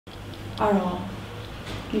二荣，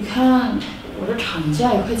你看我这产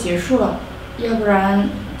假也快结束了，要不然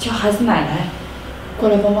叫孩子奶奶过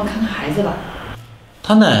来帮忙看看孩子吧。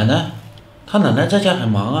他奶奶在家很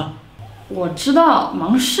忙啊。我知道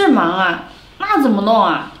忙是忙啊，那怎么弄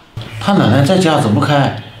啊？他奶奶在家怎么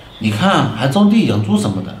开？你看还种地养猪什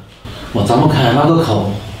么的，我怎么开那个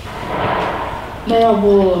口？那要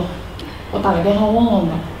不我打个电话问问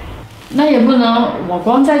吧。那也不能我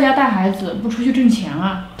光在家带孩子，不出去挣钱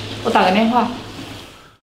啊。我打个电话。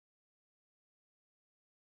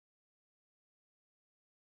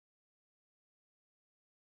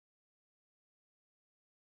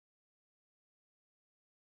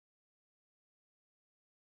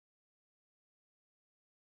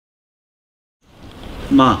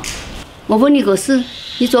妈，我问你个事，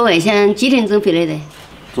你昨晚上几点钟回来的？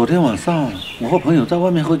昨天晚上我和朋友在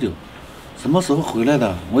外面喝酒，什么时候回来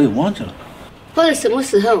的我也忘记了。或者什么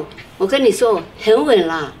时候？我跟你说很晚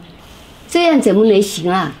了，这样怎么能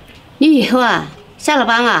行啊？你以后啊，下了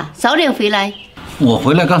班啊，早点回来。我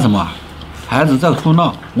回来干什么？孩子在哭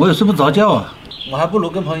闹，我也睡不着觉啊。我还不如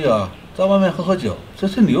跟朋友在外面喝酒，吹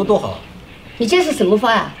吹牛多好。你这是什么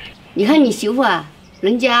话啊？你看你媳妇啊，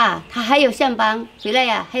人家啊，她还要上班，回来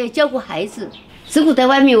呀、还要照顾孩子，只顾在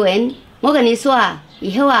外面玩。我跟你说啊，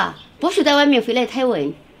以后啊，不许在外面回来太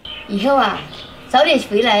晚。以后啊，早点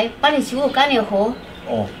回来，帮你媳妇干点活。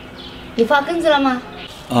哦。你发工资了吗？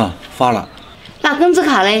啊，发了。那工资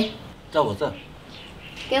卡嘞？在我这。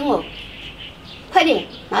给我，快点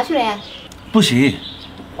拿出来啊！不行。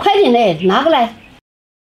快点嘞，拿过来。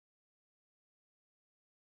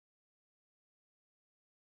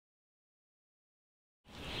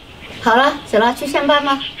好了，走了，去上班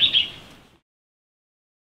吧。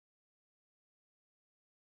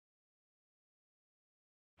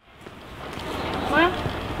妈，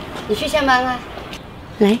你去上班啊？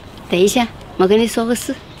来，等一下，我跟你说个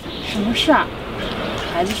事。什么事啊？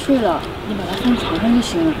孩子睡了，你把他放床上就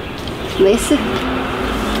行了。没事，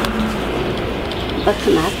把卡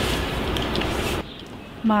拿着。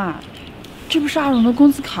妈，这不是阿荣的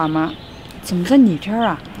工资卡吗？怎么在你这儿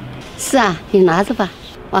啊？是啊，你拿着吧。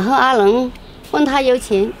往后阿荣问他要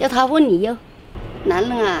钱，要他问你要。男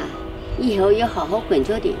人啊，以后要好好管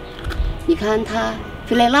着点。你看他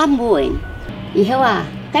回来那么晚，以后啊，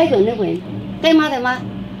该管的管，该骂的骂。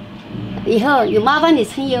以后有妈帮你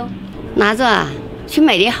撑腰，拿着啊，去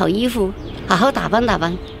买点好衣服，好好打扮打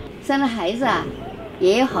扮。生了孩子啊，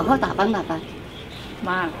也要好好打扮打扮。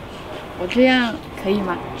妈，我这样可以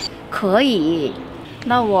吗？可以。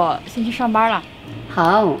那我先去上班了。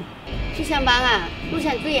好，去上班啊，路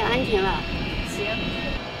上注意安全了。行。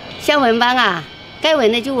下完班啊，该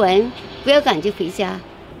玩的就玩，不要赶着回家。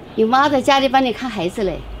有妈在家里帮你看孩子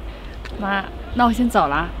嘞。妈，那我先走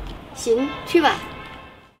了。行，去吧。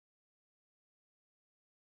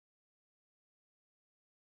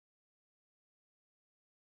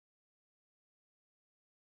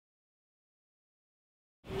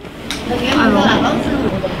阿荣，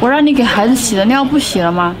我让你给孩子洗的尿不洗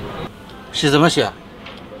了吗？洗什么洗啊？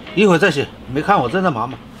一会儿再洗。没看我正在忙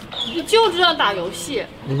吗？你就知道打游戏。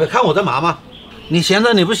你没看我在忙吗？你闲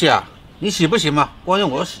着你不洗啊？你洗不行吗？光用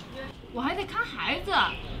我洗。我还得看孩子。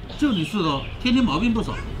就你似的，天天毛病不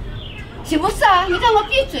少。什么事啊？你让我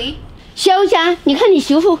闭嘴！肖家，你看你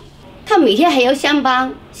媳妇，她每天还要上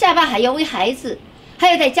班，下班还要喂孩子，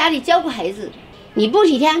还要在家里照顾孩子，你不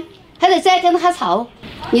体贴，还得再跟她吵。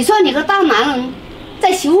你说你个大男人，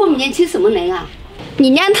在媳妇面前吃什么人啊？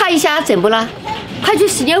你晾她一下怎么了？快去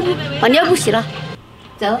洗尿布，把尿布洗了。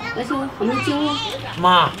走，儿媳妇，我们进屋。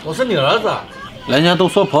妈，我是你儿子。人家都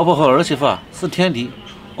说婆婆和儿媳妇是天敌，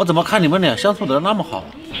我怎么看你们俩相处得那么好？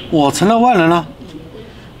我成了外人了。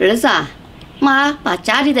儿子啊，妈把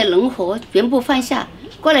家里的农活全部放下，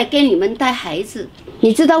过来给你们带孩子。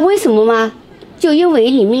你知道为什么吗？就因为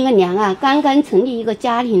你们娘啊，刚刚成立一个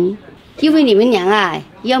家庭，因为你们娘啊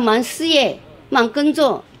要忙事业、忙工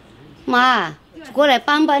作，妈啊过来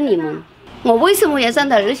帮帮你们。我为什么要站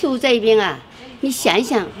在儿媳妇这一边啊？你想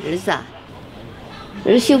想，儿子啊，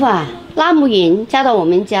儿媳妇啊那么远嫁到我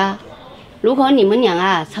们家，如果你们俩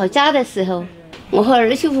啊吵架的时候，我和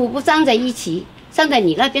儿媳妇不站在一起，站在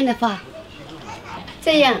你那边的话，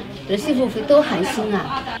这样儿媳妇会多寒心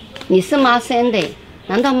啊！你是妈生的，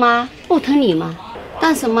难道妈不疼你吗？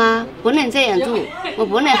但是妈不能这样做，我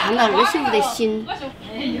不能寒了儿媳妇的心。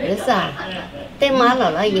儿子啊，等妈老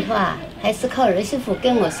了以后啊，还是靠儿媳妇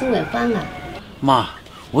给我送碗饭啊。妈，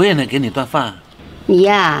我也能给你顿饭。你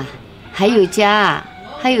呀，还有家，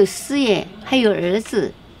还有事业，还有儿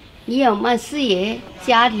子，你要忙事业、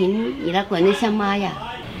家庭，你哪管得上妈呀？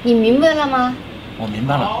你明白了吗？我明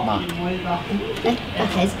白了，妈。来，把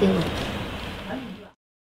孩子给我。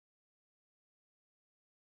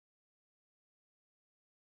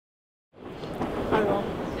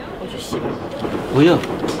不用，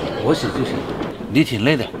我洗就行。你挺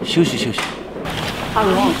累的，休息休息。阿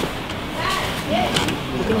荣，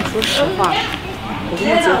我跟你说实话，我跟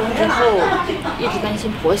你结婚之后一直担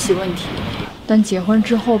心婆媳问题，但结婚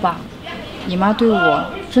之后吧，你妈对我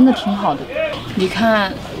真的挺好的。你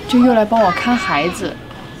看，就又来帮我看孩子，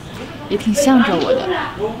也挺向着我的，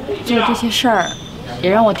做这些事儿也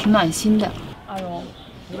让我挺暖心的。阿荣，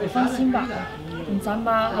你放心吧，等咱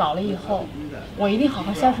妈老了以后，我一定好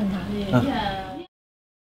好孝顺她。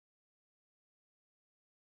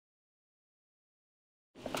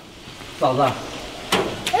嫂子，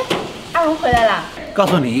哎，阿荣回来了。告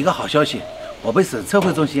诉你一个好消息，我被省测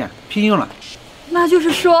绘中心聘用了。那就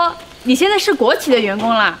是说，你现在是国企的员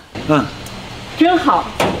工啦？嗯，真好，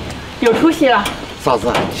有出息了。嫂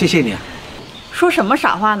子，谢谢你。说什么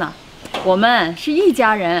傻话呢？我们是一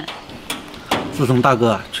家人。自从大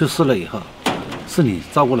哥去世了以后，是你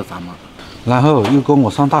照顾了咱们，然后又供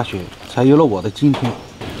我上大学，才有了我的今天。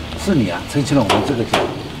是你撑起了我们这个家，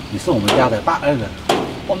你是我们家的大恩人。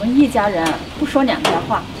我们一家人不说两家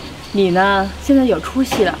话。你呢，现在有出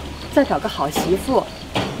息了，再找个好媳妇，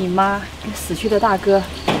你妈跟死去的大哥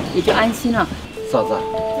也就安心了。嫂子，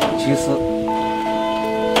其实……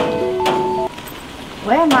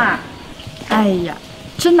喂，妈。哎呀，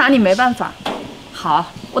真拿你没办法。好，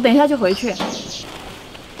我等一下就回去。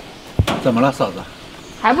怎么了，嫂子？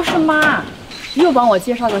还不是妈，又帮我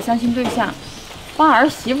介绍个相亲对象，帮儿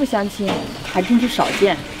媳妇相亲还真是少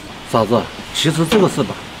见。嫂子，其实这个事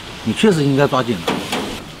吧，你确实应该抓紧了。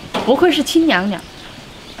不愧是亲娘娘。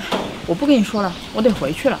我不跟你说了，我得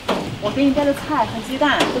回去了。我给你带的菜和鸡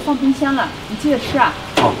蛋都放冰箱了，你记得吃啊。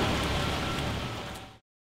好。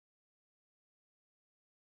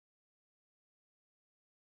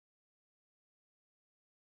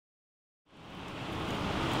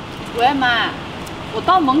喂，妈，我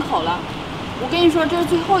到门口了。我跟你说，这是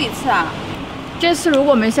最后一次啊！这次如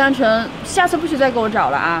果没相成，下次不许再给我找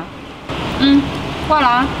了啊！嗯，挂了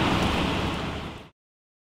啊。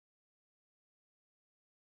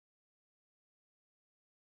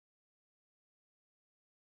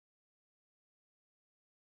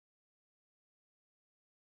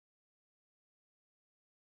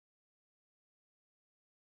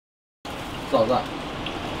嫂子，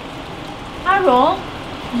阿荣，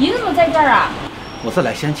你怎么在这儿啊？我是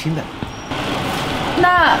来相亲的。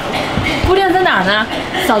那姑娘在哪儿呢？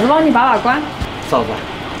嫂子帮你把把关。嫂子，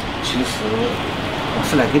其实我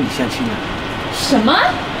是来跟你相亲的。什么？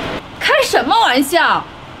开什么玩笑？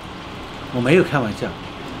我没有开玩笑，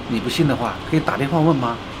你不信的话可以打电话问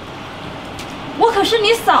妈。我可是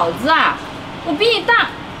你嫂子啊，我比你大，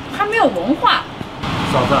还没有文化。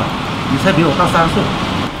嫂子，你才比我大3岁，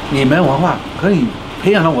你没文化，可以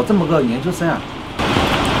培养了我这么个研究生啊。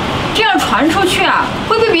这样传出去啊，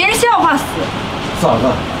会被别人笑话死。嫂子，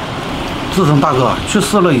自从大哥去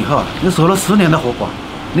世了以后，你守了10年的活寡，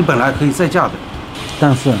你本来可以再嫁的，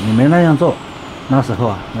但是你没那样做。那时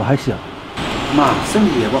候我还小，妈身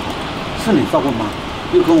体也不好，是你照顾妈，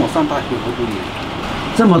又跟我上大学和读研，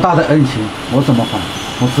这么大的恩情我怎么还？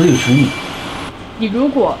我只有娶你。你如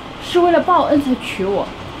果是为了报恩才娶我，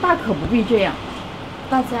大可不必这样。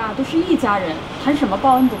大家都是一家人，谈什么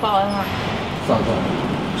报恩不报恩啊？嫂子，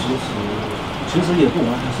其实也不完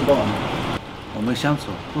全是报恩。我们相处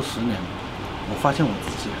都10年了，我发现我自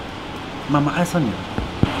己慢慢爱上你了。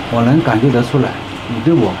我能感觉得出来，你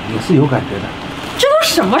对我也是有感觉的。这都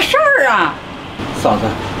什么事儿啊？嫂子，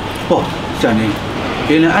不，小宁，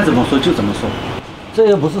别人爱怎么说就怎么说，这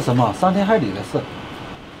又不是什么伤天害理的事。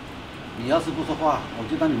你要是不说话，我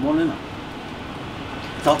就当你默认了。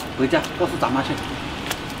走，回家告诉咱妈去。